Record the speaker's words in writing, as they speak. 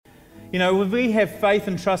You know, when we have faith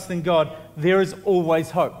and trust in God, there is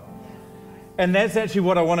always hope. And that's actually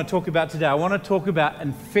what I want to talk about today. I want to talk about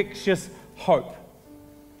infectious hope.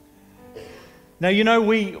 Now, you know,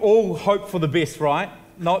 we all hope for the best, right?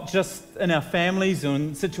 Not just in our families or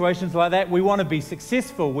in situations like that. We want to be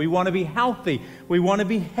successful. We want to be healthy. We want to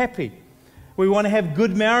be happy. We want to have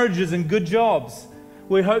good marriages and good jobs.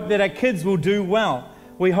 We hope that our kids will do well.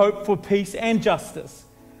 We hope for peace and justice.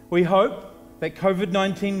 We hope that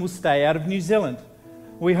COVID-19 will stay out of New Zealand.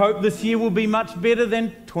 We hope this year will be much better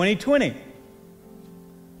than 2020.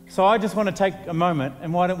 So I just want to take a moment,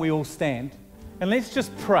 and why don't we all stand? And let's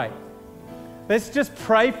just pray. Let's just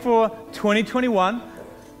pray for 2021.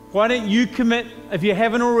 Why don't you commit, if you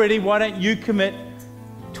haven't already, why don't you commit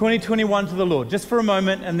 2021 to the Lord? Just for a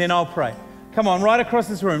moment, and then I'll pray. Come on, right across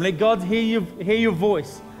this room. Let God hear your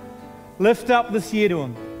voice. Lift up this year to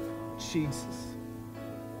Him. Jesus.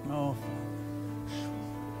 Oh,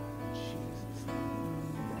 Jesus.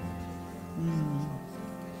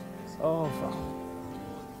 Oh, Father.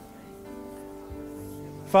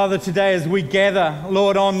 Father, today as we gather,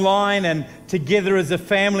 Lord, online and together as a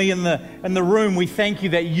family in the room, we thank you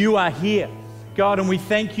that you are here, God, and we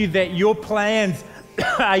thank you that your plans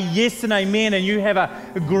are yes and amen, and you have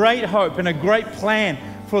a great hope and a great plan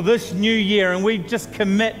for this new year, and we just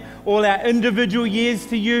commit all our individual years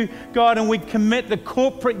to you, God, and we commit the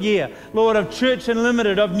corporate year, Lord, of Church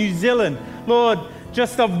Unlimited, of New Zealand, Lord,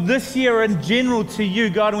 just of this year in general to you,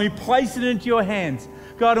 God, and we place it into your hands,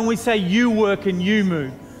 God, and we say you work and you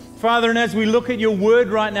move. Father, and as we look at your word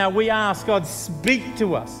right now, we ask, God, speak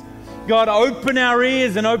to us. God, open our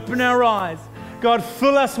ears and open our eyes. God,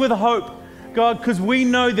 fill us with hope. God, because we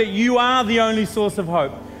know that you are the only source of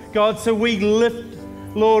hope. God, so we lift,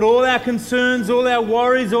 Lord, all our concerns, all our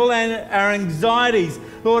worries, all our anxieties,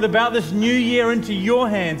 Lord, about this new year into your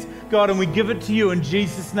hands, God, and we give it to you in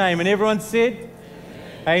Jesus' name. And everyone said,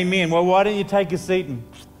 Amen. Well, why don't you take a seat?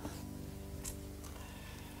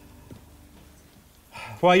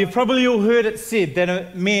 Well, you've probably all heard it said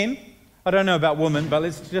that men, I don't know about women, but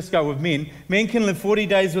let's just go with men. Men can live 40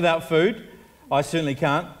 days without food. I certainly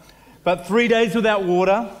can't. But 3 days without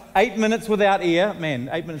water, 8 minutes without air. Man,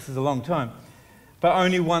 8 minutes is a long time. But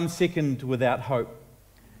only 1 second without hope.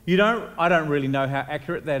 I don't really know how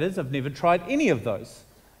accurate that is. I've never tried any of those.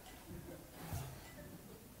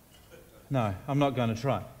 No, I'm not going to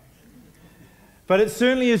try. But it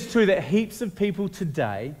certainly is true that heaps of people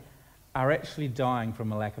today are actually dying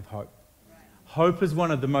from a lack of hope. Hope is one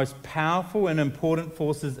of the most powerful and important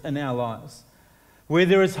forces in our lives. Where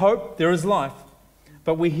there is hope, there is life.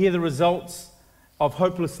 But we hear the results of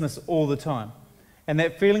hopelessness all the time. And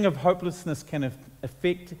that feeling of hopelessness can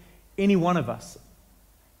affect any one of us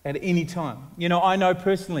at any time. You know, I know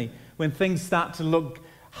personally, when things start to look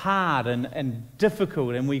hard and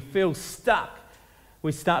difficult and we feel stuck,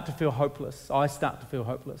 we start to feel hopeless. I start to feel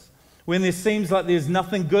hopeless. When there seems like there's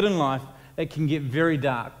nothing good in life, it can get very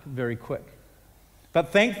dark very quick.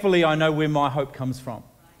 But thankfully, I know where my hope comes from.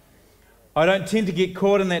 I don't tend to get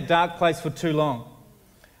caught in that dark place for too long.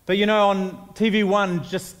 But you know, on TV1,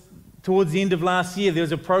 just towards the end of last year, there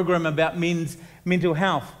was a program about men's mental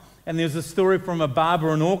health. And there was a story from a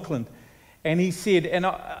barber in Auckland. And he said, and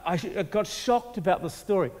I got shocked about the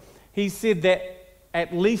story. He said that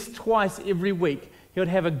at least twice every week, he would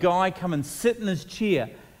have a guy come and sit in his chair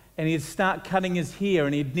and he'd start cutting his hair,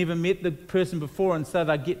 and he'd never met the person before, and so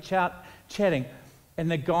they'd get chatting.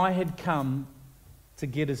 And the guy had come to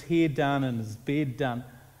get his hair done and his beard done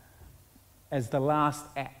as the last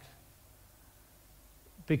act,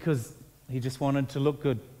 because he just wanted to look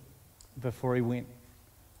good before he went.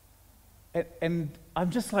 And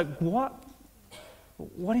I'm just like, what?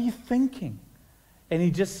 What are you thinking? And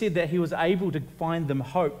he just said that he was able to find them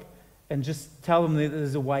hope and just tell them that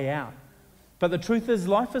there's a way out. But the truth is,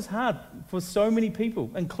 life is hard for so many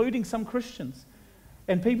people, including some Christians.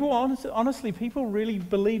 And people, honestly, people really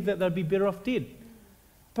believe that they'd be better off dead.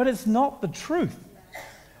 But it's not the truth.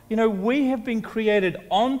 You know, we have been created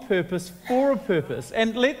on purpose, for a purpose.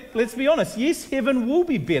 And let's be honest, yes, heaven will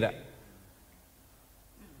be better.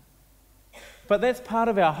 But that's part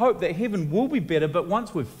of our hope, that heaven will be better, but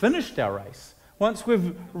once we've finished our race, once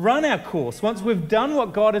we've run our course, once we've done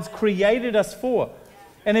what God has created us for.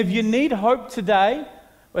 And if you need hope today,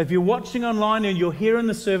 or if you're watching online and you're here in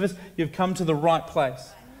the service, you've come to the right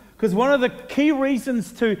place. Because one of the key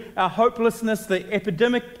reasons to our hopelessness, the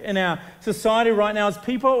epidemic in our society right now, is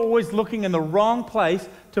people are always looking in the wrong place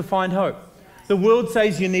to find hope. The world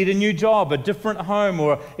says you need a new job, a different home,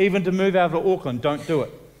 or even to move out of Auckland. Don't do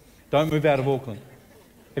it. Don't move out of Auckland.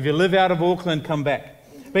 If you live out of Auckland, come back.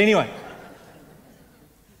 But anyway,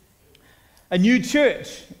 a new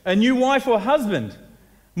church, a new wife or husband,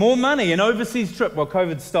 more money, an overseas trip. Well,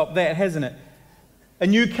 COVID stopped that, hasn't it? A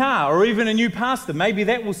new car or even a new pastor. Maybe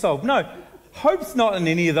that will solve. No, hope's not in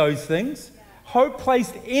any of those things. Hope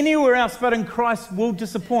placed anywhere else but in Christ will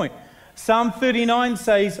disappoint. Psalm 39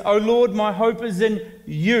 says, "O Lord, my hope is in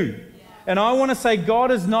you." And I want to say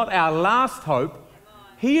God is not our last hope.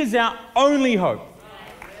 He is our only hope.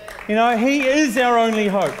 You know, He is our only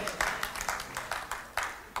hope.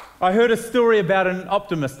 I heard a story about an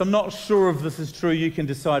optimist. I'm not sure if this is true. You can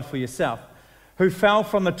decide for yourself. Who fell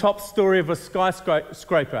from the top story of a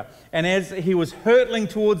skyscraper. And as he was hurtling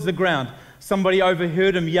towards the ground, somebody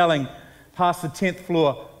overheard him yelling past the 10th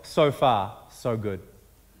floor, "So far, so good."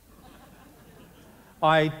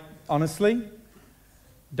 I honestly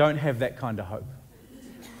don't have that kind of hope.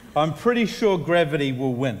 I'm pretty sure gravity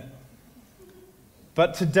will win.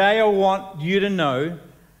 But today I want you to know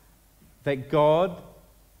that God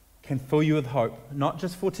can fill you with hope, not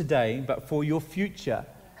just for today, but for your future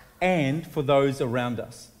and for those around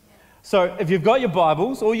us. So if you've got your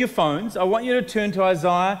Bibles or your phones, I want you to turn to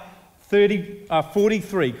Isaiah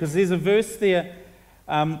 43, because there's a verse there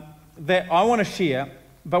that I want to share.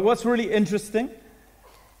 But what's really interesting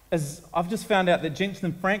is I've just found out that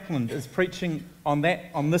Jensen Franklin is preaching on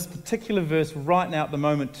this particular verse right now at the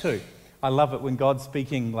moment too. I love it when God's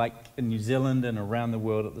speaking like in New Zealand and around the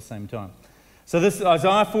world at the same time. So this is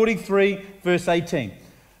Isaiah 43, verse 18.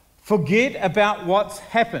 Forget about what's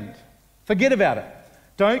happened. Forget about it.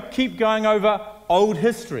 Don't keep going over old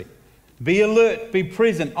history. Be alert, be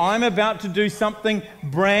present. I'm about to do something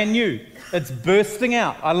brand new. It's bursting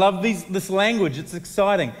out. I love this language. It's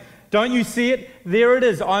exciting. Don't you see it? There it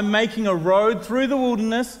is. I'm making a road through the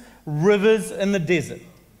wilderness, rivers in the desert.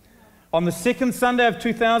 On the second Sunday of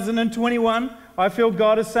 2021, I feel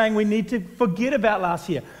God is saying we need to forget about last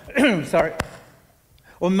year. Sorry.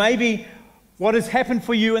 Or maybe what has happened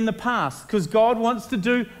for you in the past, because God wants to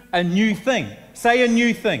do a new thing. Say a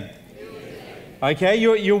new thing. Okay,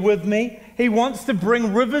 you're with me? He wants to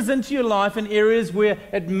bring rivers into your life in areas where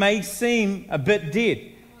it may seem a bit dead.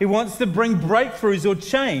 He wants to bring breakthroughs or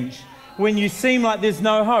change when you seem like there's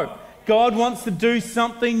no hope. God wants to do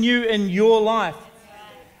something new in your life.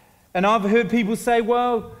 And I've heard people say,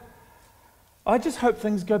 well, I just hope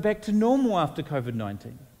things go back to normal after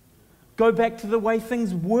COVID-19. Go back to the way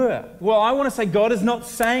things were. Well, I want to say God is not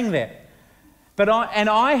saying that. But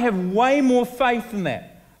I have way more faith than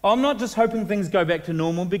that. I'm not just hoping things go back to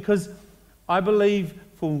normal, because I believe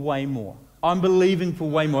for way more. I'm believing for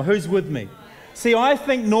way more. Who's with me? See, I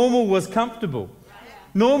think normal was comfortable.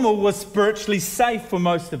 Normal was spiritually safe for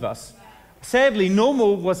most of us. Sadly,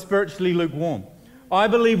 normal was spiritually lukewarm. I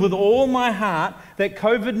believe with all my heart that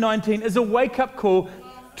COVID-19 is a wake-up call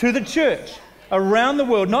to the church around the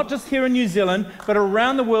world, not just here in New Zealand, but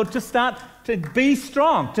around the world, to start to be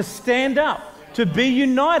strong, to stand up, to be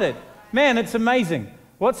united. Man, it's amazing.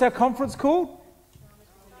 What's our conference called?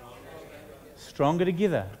 Stronger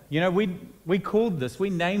Together. You know, we called this, we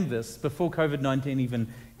named this before COVID-19 even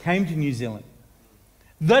came to New Zealand.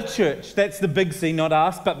 The church, that's the big C, not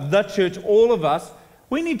us, but the church, all of us,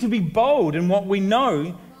 we need to be bold in what we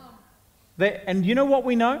know. And you know what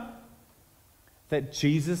we know? That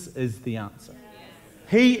Jesus is the answer.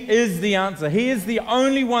 He is the answer. He is the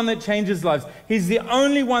only one that changes lives. He's the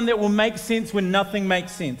only one that will make sense when nothing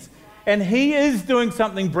makes sense. And He is doing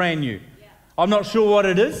something brand new. I'm not sure what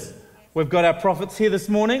it is. We've got our prophets here this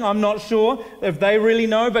morning. I'm not sure if they really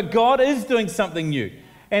know, but God is doing something new.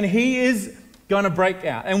 And He is going to break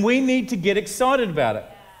out. And we need to get excited about it.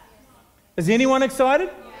 Is anyone excited?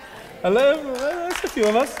 Hello? That's a few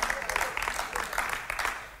of us.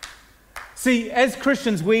 See, as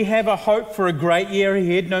Christians, we have a hope for a great year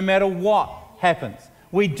ahead no matter what happens.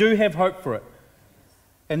 We do have hope for it.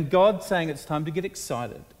 And God's saying it's time to get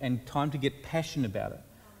excited and time to get passionate about it.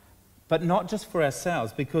 But not just for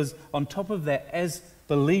ourselves, because on top of that, as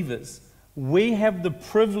believers, we have the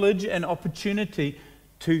privilege and opportunity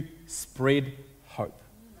to spread hope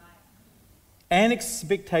and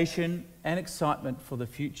expectation and excitement for the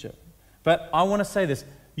future. But I want to say this,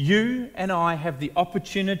 you and I have the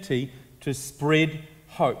opportunity to spread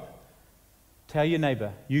hope. Tell your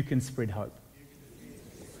neighbor, you can spread hope.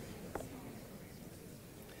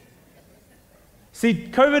 See,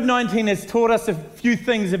 COVID-19 has taught us a few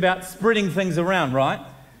things about spreading things around, right?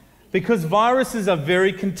 Because viruses are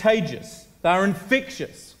very contagious. They are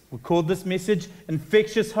infectious. We called this message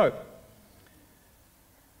Infectious Hope.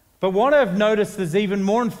 But what I've noticed is even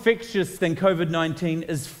more infectious than COVID-19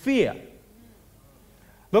 is fear.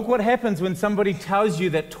 Look what happens when somebody tells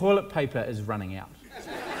you that toilet paper is running out.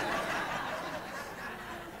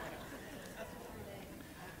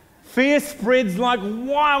 Fear spreads like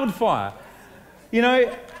wildfire. You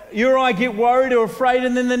know, you or I get worried or afraid,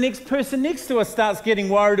 and then the next person next to us starts getting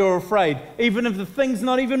worried or afraid, even if the thing's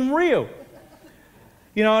not even real.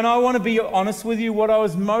 You know, and I want to be honest with you, what I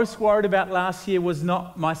was most worried about last year was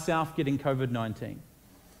not myself getting COVID-19,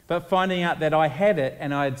 but finding out that I had it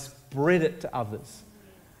and I had spread it to others.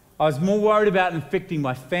 I was more worried about infecting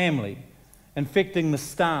my family, infecting the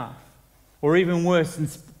staff, or even worse,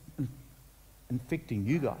 infecting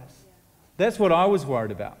you guys. That's what I was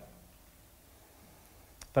worried about.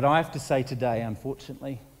 But I have to say today,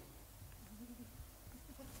 unfortunately,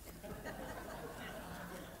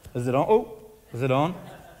 is it on? Oh, is it on?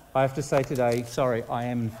 I have to say today, sorry, I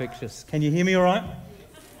am infectious. Can you hear me all right?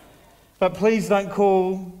 But please don't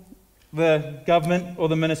call the government or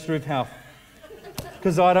the Ministry of Health,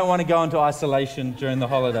 because I don't want to go into isolation during the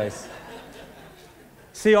holidays.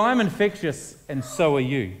 See, I'm infectious, and so are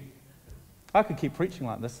you. I could keep preaching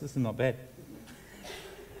like this. This is not bad.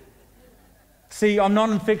 See, I'm not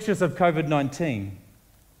infectious of COVID-19,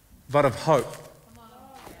 but of hope,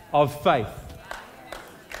 of faith.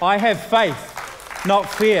 I have faith, not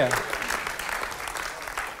fear.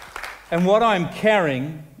 And what I'm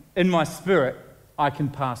carrying in my spirit, I can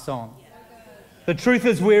pass on. The truth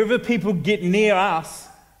is, wherever people get near us,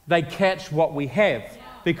 they catch what we have,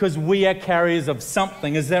 because we are carriers of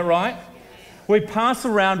something. Is that right? We pass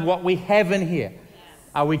around what we have in here.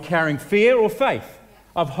 Are we carrying fear or faith?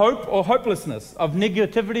 Of hope or hopelessness? Of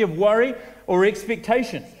negativity, of worry or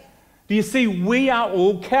expectation? Do you see, we are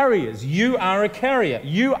all carriers. You are a carrier.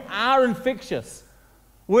 You are infectious.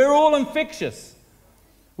 We're all infectious.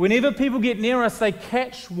 Whenever people get near us, they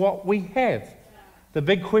catch what we have. The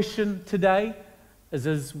big question today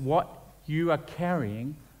is what you are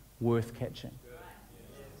carrying worth catching?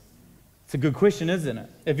 It's a good question, isn't it?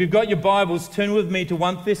 If you've got your Bibles, turn with me to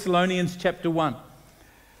 1 Thessalonians chapter 1.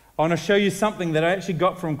 I want to show you something that I actually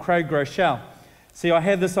got from Craig Groeschel. See, I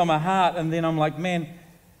had this on my heart, and then I'm like, man,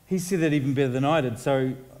 he said that even better than I did.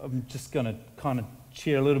 So I'm just going to kind of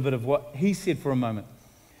share a little bit of what he said for a moment.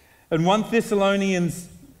 In 1 Thessalonians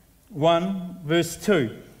 1, verse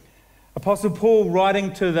 2, Apostle Paul,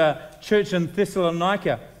 writing to the church in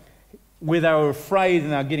Thessalonica, where they were afraid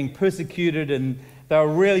and they were getting persecuted and they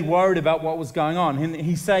were really worried about what was going on. And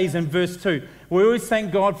he says in verse 2, we always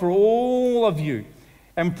thank God for all of you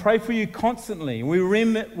and pray for you constantly. We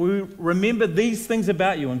remember these things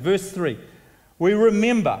about you. In verse 3, we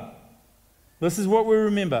remember, this is what we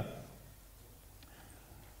remember,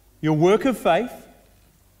 your work of faith,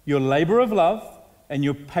 your labor of love, and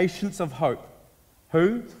your patience of hope.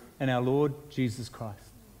 Who? In our Lord Jesus Christ.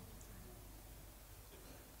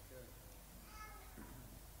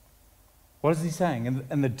 What is he saying?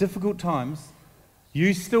 In the difficult times,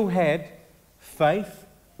 you still had faith,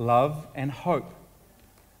 love, and hope.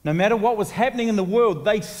 No matter what was happening in the world,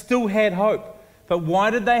 they still had hope. But why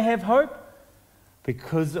did they have hope?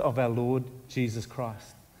 Because of our Lord Jesus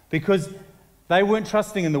Christ. Because they weren't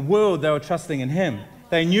trusting in the world, they were trusting in Him.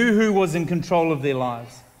 They knew who was in control of their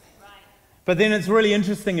lives. But then it's really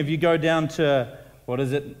interesting if you go down to,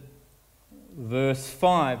 verse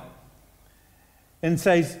 5, and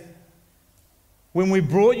says, when we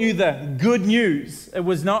brought you the good news, it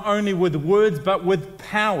was not only with words, but with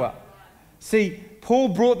power. See, Paul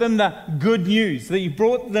brought them the good news, that he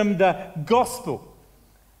brought them the gospel.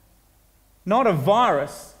 Not a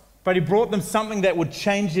virus, but he brought them something that would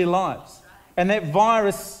change their lives. And that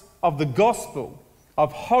virus of the gospel,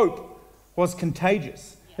 of hope, was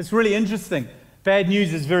contagious. It's really interesting. Bad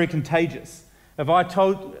news is very contagious. If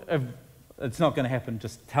it's not going to happen,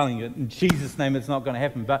 just telling you, in Jesus' name it's not going to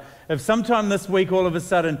happen. But if sometime this week all of a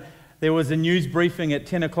sudden there was a news briefing at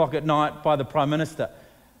 10 o'clock at night by the Prime Minister,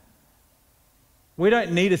 we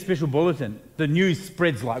don't need a special bulletin. The news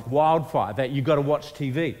spreads like wildfire that you've got to watch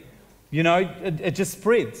TV. You know, it just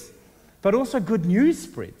spreads. But also good news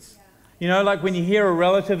spreads. You know, like when you hear a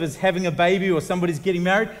relative is having a baby or somebody's getting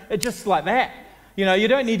married, it's just like that. You know, you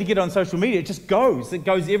don't need to get on social media. It just goes. It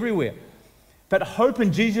goes everywhere. But hope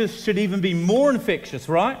in Jesus should even be more infectious,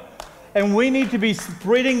 right? And we need to be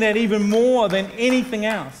spreading that even more than anything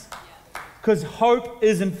else. Because hope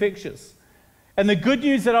is infectious. And the good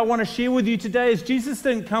news that I want to share with you today is Jesus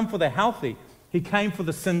didn't come for the healthy. He came for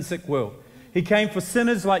the sin-sick world. He came for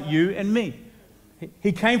sinners like you and me.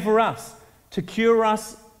 He came for us to cure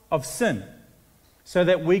us of sin so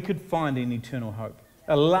that we could find an eternal hope,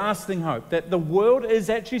 a lasting hope that the world is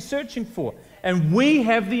actually searching for. And we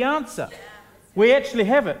have the answer. We actually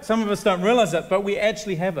have it. Some of us don't realize it, but we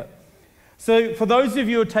actually have it. So for those of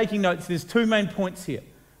you who are taking notes, there's two main points here.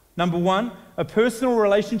 Number one, a personal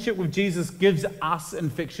relationship with Jesus gives us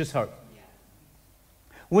infectious hope.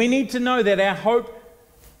 We need to know that our hope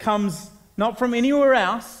comes not from anywhere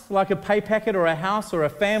else, like a pay packet or a house or a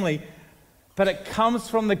family, but it comes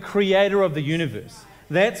from the creator of the universe.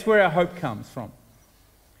 That's where our hope comes from.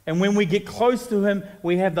 And when we get close to him,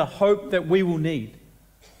 we have the hope that we will need.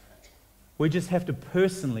 We just have to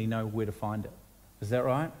personally know where to find it. Is that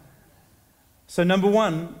right? So number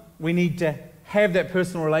one, we need to have that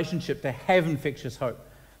personal relationship to have infectious hope.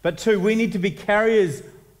 But two, we need to be carriers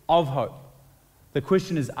of hope. The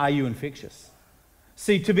question is, are you infectious?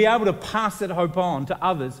 See, to be able to pass that hope on to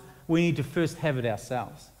others, we need to first have it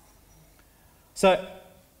ourselves. So,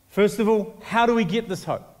 first of all, how do we get this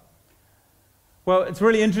hope? Well, it's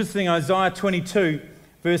really interesting. Isaiah 22,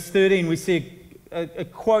 verse 13, we see a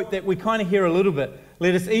quote that we kind of hear a little bit.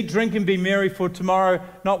 Let us eat, drink, and be merry, for tomorrow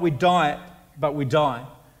not we diet, but we die.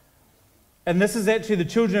 And this is actually the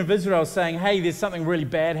children of Israel saying, hey, there's something really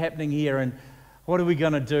bad happening here, and what are we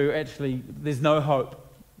going to do? Actually, there's no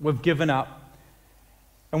hope. We've given up.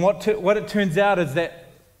 And what it turns out is that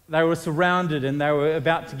they were surrounded and they were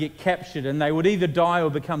about to get captured, and they would either die or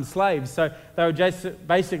become slaves. So they were just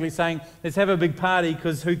basically saying, let's have a big party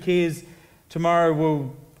because who cares? Tomorrow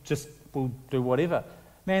we'll do whatever.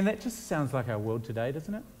 Man, that just sounds like our world today,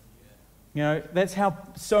 doesn't it? You know, that's how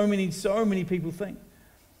so many people think.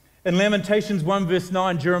 In Lamentations 1 verse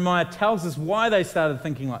 9, Jeremiah tells us why they started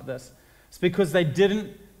thinking like this. It's because they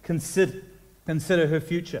didn't consider her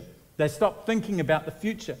future. They stopped thinking about the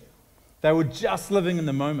future. They were just living in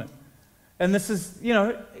the moment. And this is, you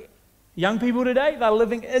know, young people today, they're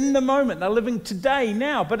living in the moment. They're living today,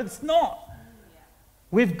 now, but it's not.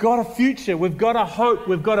 We've got a future. We've got a hope.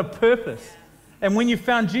 We've got a purpose. And when you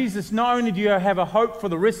found Jesus, not only do you have a hope for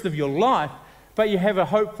the rest of your life, but you have a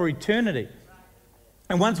hope for eternity.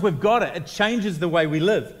 And once we've got it, it changes the way we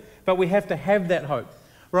live. But we have to have that hope.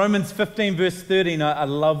 Romans 15 verse 13, I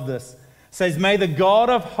love this. It says, may the God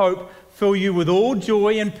of hope fill you with all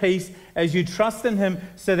joy and peace as you trust in him,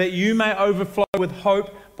 so that you may overflow with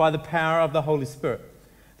hope by the power of the Holy Spirit.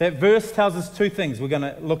 That verse tells us two things we're going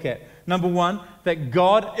to look at. Number one, that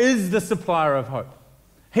God is the supplier of hope.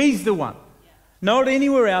 He's the one. Not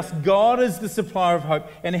anywhere else. God is the supplier of hope,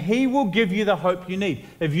 and he will give you the hope you need.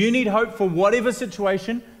 If you need hope for whatever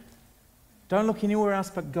situation, don't look anywhere else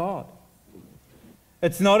but God.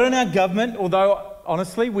 It's not in our government, although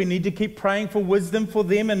honestly we need to keep praying for wisdom for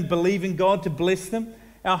them and believe in God to bless them.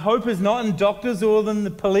 Our hope is not in doctors or in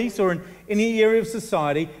the police or in any area of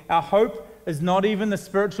society. Our hope is not even the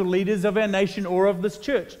spiritual leaders of our nation or of this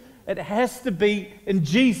church. It has to be in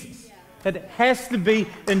Jesus. It has to be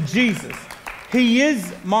in Jesus. He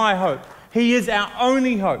is my hope. He is our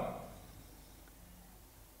only hope.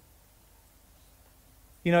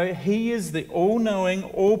 You know, he is the all-knowing,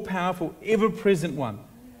 all-powerful, ever-present one.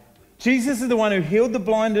 Jesus is the one who healed the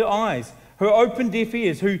blinded eyes, who opened deaf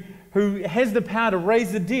ears, who has the power to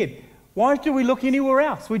raise the dead. Why do we look anywhere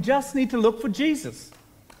else? We just need to look for Jesus.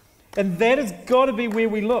 And that has got to be where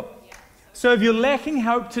we look. So if you're lacking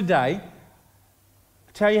hope today,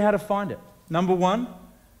 I'll tell you how to find it. Number one,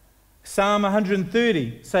 Psalm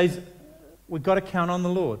 130 says we've got to count on the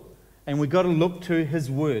Lord, and we've got to look to his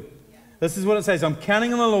word. This is what it says. I'm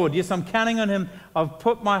counting on the Lord. Yes, I'm counting on him. I've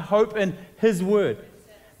put my hope in his word.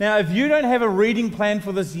 Now, if you don't have a reading plan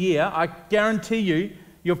for this year, I guarantee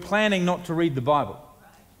you're planning not to read the Bible.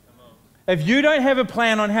 If you don't have a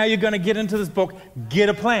plan on how you're going to get into this book, get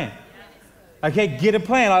a plan. Okay, get a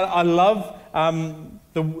plan. I love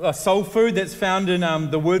the soul food that's found in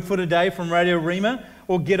the Word for Today from Radio Rima,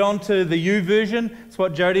 or get onto the U version. It's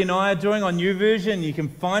what Jody and I are doing on U version. You can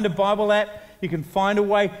find a Bible app. You can find a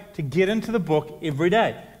way to get into the book every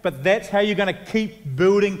day. But that's how you're going to keep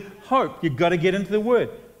building hope. You've got to get into the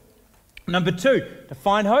Word. Number two, to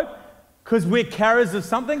find hope, because we're carriers of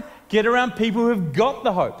something, get around people who've got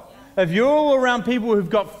the hope. If you're all around people who've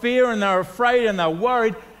got fear and they're afraid and they're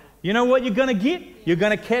worried, you know what you're going to get? You're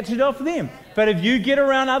going to catch it off them. But if you get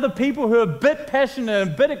around other people who are a bit passionate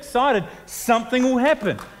and a bit excited, something will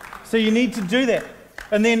happen. So you need to do that.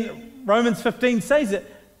 And then Romans 15 says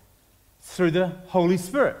it through the Holy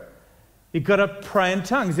Spirit. You've got to pray in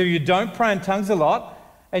tongues. If you don't pray in tongues a lot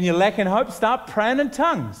and you're lacking hope, start praying in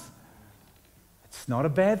tongues. It's not a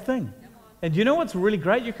bad thing. And you know what's really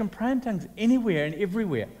great? You can pray in tongues anywhere and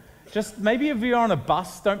everywhere. Just maybe if you're on a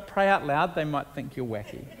bus, don't pray out loud. They might think you're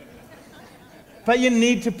wacky. But you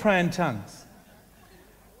need to pray in tongues.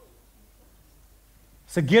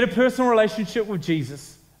 So get a personal relationship with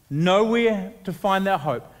Jesus. Know where to find that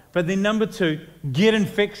hope. But then number two, get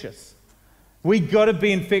infectious. We got to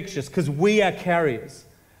be infectious because we are carriers.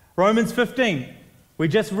 Romans 15, we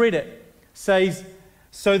just read it, says,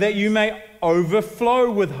 so that you may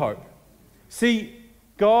overflow with hope. See,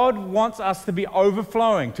 God wants us to be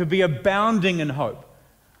overflowing, to be abounding in hope.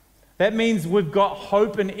 That means we've got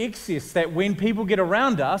hope in excess, that when people get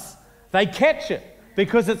around us, they catch it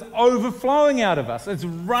because it's overflowing out of us. It's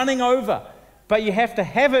running over. But you have to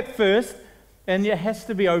have it first, and it has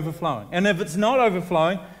to be overflowing. And if it's not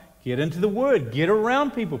overflowing, get into the Word, get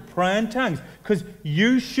around people, pray in tongues, because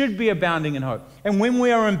you should be abounding in hope. And when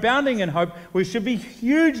we are abounding in hope, we should be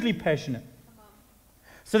hugely passionate.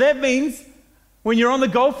 So that means when you're on the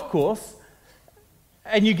golf course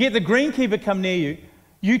and you get the greenkeeper come near you,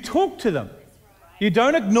 you talk to them. You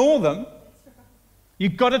don't ignore them.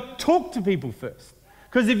 You've got to talk to people first.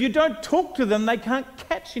 Because if you don't talk to them, they can't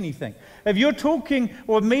catch anything. If you're talking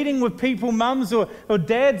or meeting with people, mums or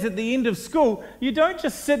dads at the end of school, you don't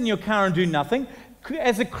just sit in your car and do nothing.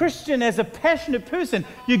 As a Christian, as a passionate person,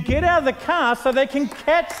 you get out of the car so they can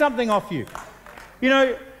catch something off you. You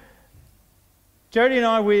know, Jody and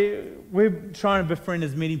I, we're trying to befriend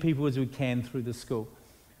as many people as we can through the school.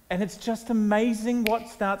 And it's just amazing what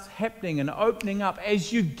starts happening and opening up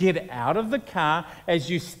as you get out of the car, as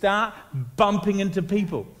you start bumping into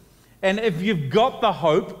people. And if you've got the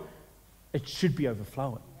hope, it should be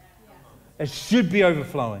overflowing. It should be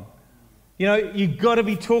overflowing. You know, you've got to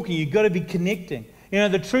be talking, you've got to be connecting. You know,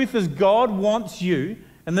 the truth is God wants you,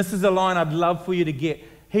 and this is a line I'd love for you to get.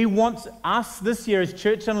 He wants us this year as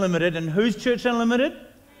Church Unlimited, and who's Church Unlimited?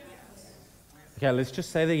 Okay, let's just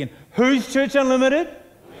say that again. Who's Church Unlimited?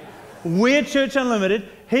 We're Church Unlimited.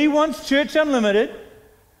 He wants Church Unlimited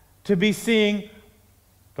to be seeing,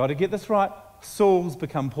 got to get this right, Sauls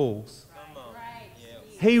become Pauls.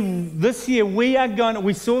 This year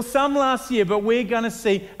we saw some last year, but we're going to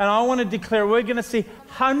see, and I want to declare, we're going to see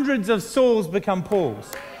hundreds of Sauls become Pauls.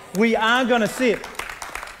 We are going to see it.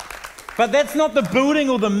 But that's not the building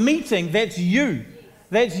or the meeting, that's you.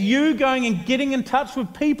 That's you going and getting in touch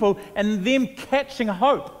with people and them catching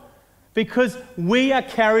hope. Because we are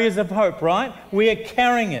carriers of hope, right? We are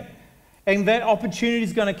carrying it. And that opportunity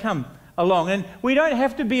is going to come along. And we don't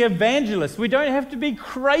have to be evangelists. We don't have to be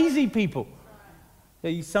crazy people.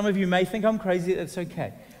 Some of you may think I'm crazy. That's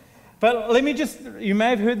okay. But you may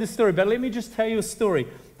have heard this story, but let me just tell you a story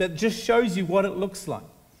that just shows you what it looks like.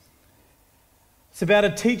 It's about a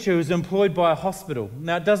teacher who's employed by a hospital.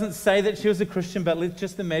 Now, it doesn't say that she was a Christian, but let's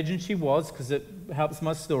just imagine she was, because it helps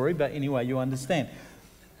my story. But anyway, you understand.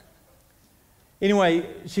 Anyway,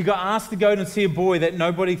 she got asked to go and see a boy that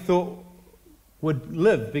nobody thought would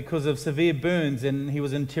live because of severe burns, and he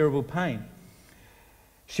was in terrible pain.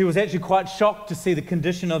 She was actually quite shocked to see the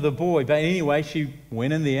condition of the boy, but anyway, she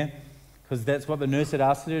went in there because that's what the nurse had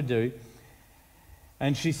asked her to do.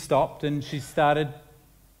 And she stopped and she started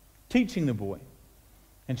teaching the boy.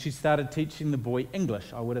 And she started teaching the boy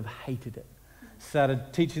English. I would have hated it.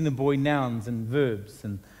 Started teaching the boy nouns and verbs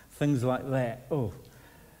and things like that. Oh.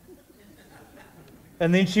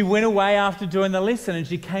 And then she went away after doing the lesson, and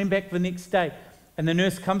she came back the next day. And the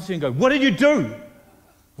nurse comes to her and goes, "What did you do?"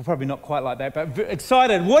 Well, probably not quite like that, but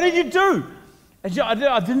excited. "What did you do?" And she,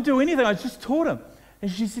 I didn't do anything. I just taught him. And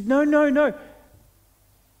she said, No.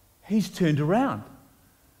 He's turned around.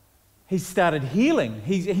 He's started healing.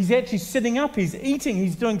 He's actually sitting up. He's eating.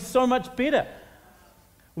 He's doing so much better.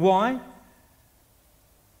 Why?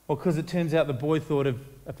 Well, because it turns out the boy thought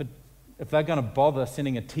if they're going to bother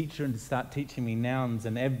sending a teacher in to start teaching me nouns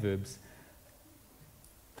and adverbs,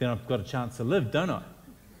 then I've got a chance to live, don't I?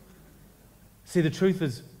 See, the truth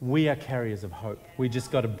is we are carriers of hope. We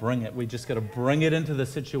just got to bring it. We just got to bring it into the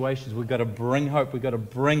situations. We've got to bring hope. We've got to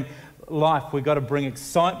bring life. We've got to bring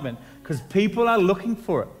excitement because people are looking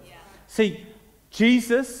for it. Yeah. See,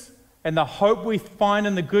 Jesus and the hope we find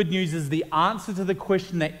in the good news is the answer to the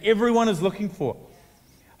question that everyone is looking for.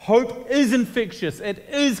 Hope is infectious. It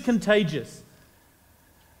is contagious.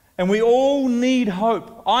 And we all need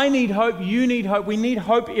hope. I need hope. You need hope. We need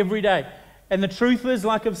hope every day. And the truth is,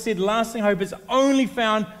 like I've said, lasting hope is only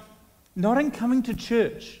found not in coming to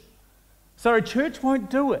church. Sorry, church won't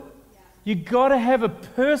do it. You've got to have a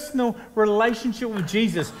personal relationship with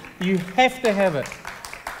Jesus. You have to have it.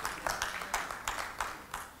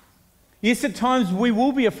 Yes, at times we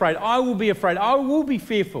will be afraid. I will be afraid. I will be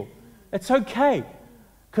fearful. It's okay.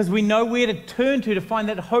 Because we know where to turn to find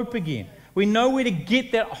that hope again. We know where to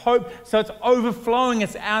get that hope so it's overflowing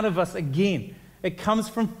us out of us again. It comes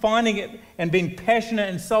from finding it and being passionate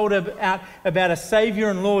and sold out about a Savior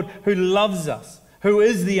and Lord who loves us, who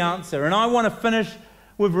is the answer. And I want to finish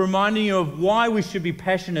with reminding you of why we should be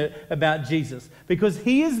passionate about Jesus. Because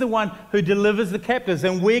He is the one who delivers the captives,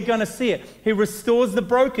 and we're going to see it. He restores the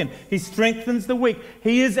broken. He strengthens the weak.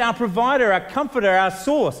 He is our provider, our comforter, our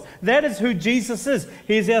source. That is who Jesus is.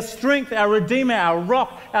 He is our strength, our redeemer, our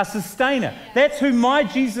rock, our sustainer. That's who my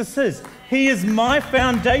Jesus is. He is my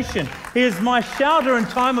foundation. He is my shelter in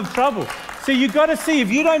time of trouble. So you've got to see,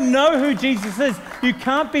 if you don't know who Jesus is, you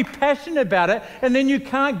can't be passionate about it, and then you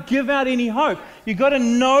can't give out any hope. You've got to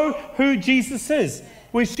know who Jesus is.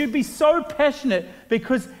 We should be so passionate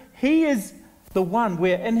because He is the one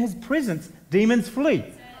where in His presence demons flee.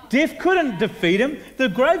 Death couldn't defeat Him. The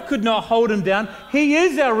grave could not hold Him down. He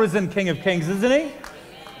is our risen King of Kings, isn't He?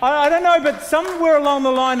 I don't know, but somewhere along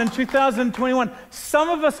the line in 2021, some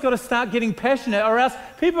of us got to start getting passionate, or else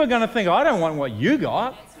people are going to think, I don't want what you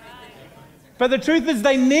got. But the truth is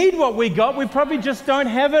they need what we got. We probably just don't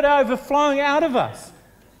have it overflowing out of us.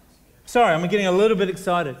 Sorry, I'm getting a little bit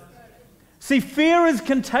excited. See, fear is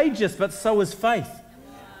contagious, but so is faith.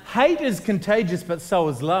 Hate is contagious, but so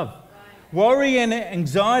is love. Worry and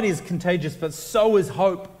anxiety is contagious, but so is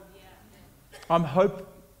hope. I hope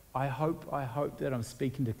that I'm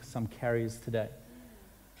speaking to some carriers today.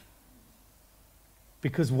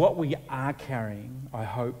 Because what we are carrying, I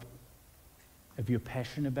hope, if you're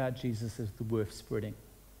passionate about Jesus, is worth spreading.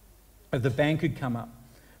 If the band could come up.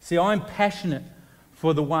 See, I'm passionate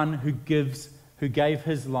for the one who gave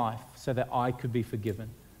His life so that I could be forgiven.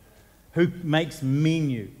 Who makes me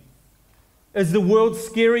new. Is the world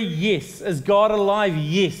scary? Yes. Is God alive?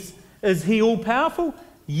 Yes. Is He all-powerful?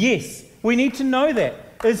 Yes. We need to know that.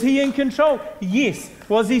 Is He in control? Yes.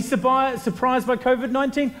 Was He surprised by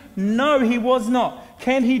COVID-19? No, He was not.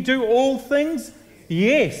 Can He do all things?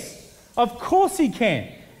 Yes. Of course He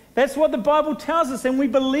can. That's what the Bible tells us, and we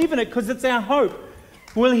believe in it because it's our hope.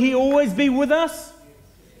 Will He always be with us?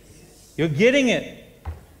 You're getting it.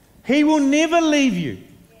 He will never leave you.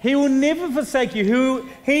 He will never forsake you.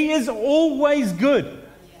 He is always good.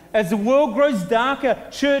 As the world grows darker,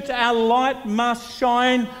 church, our light must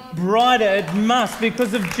shine brighter. It must.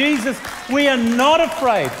 Because of Jesus, we are not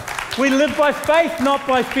afraid. We live by faith, not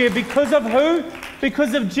by fear. Because of who?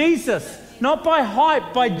 Because of Jesus. Not by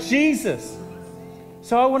hype, by Jesus.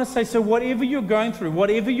 So I want to say, so whatever you're going through,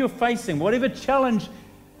 whatever you're facing, whatever challenge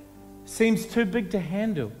seems too big to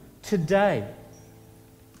handle, today,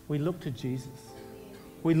 we look to Jesus.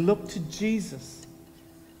 We look to Jesus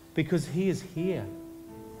because He is here.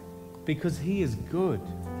 Because He is good.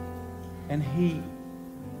 And He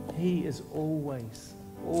is always,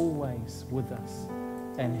 always with us.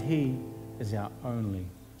 And He is our only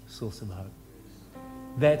source of hope.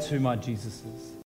 That's who my Jesus is.